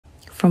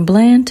From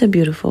bland to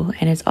beautiful,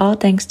 and it's all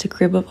thanks to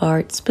Crib of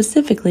Art,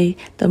 specifically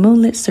the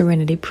Moonlit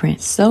Serenity print.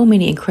 So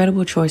many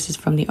incredible choices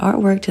from the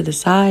artwork to the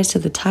size to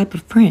the type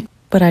of print.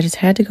 But I just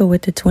had to go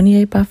with the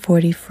 28 by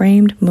 40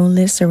 framed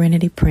Moonlit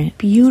Serenity print.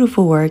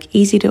 Beautiful work,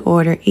 easy to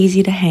order,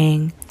 easy to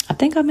hang. I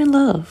think I'm in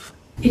love.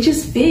 It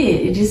just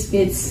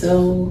fits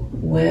so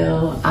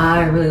well.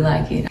 I really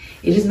like it.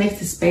 It just makes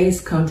the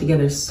space come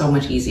together so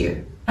much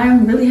easier.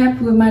 I'm really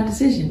happy with my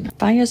decision.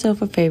 Find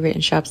yourself a favorite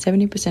and shop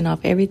 70%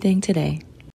 off everything today.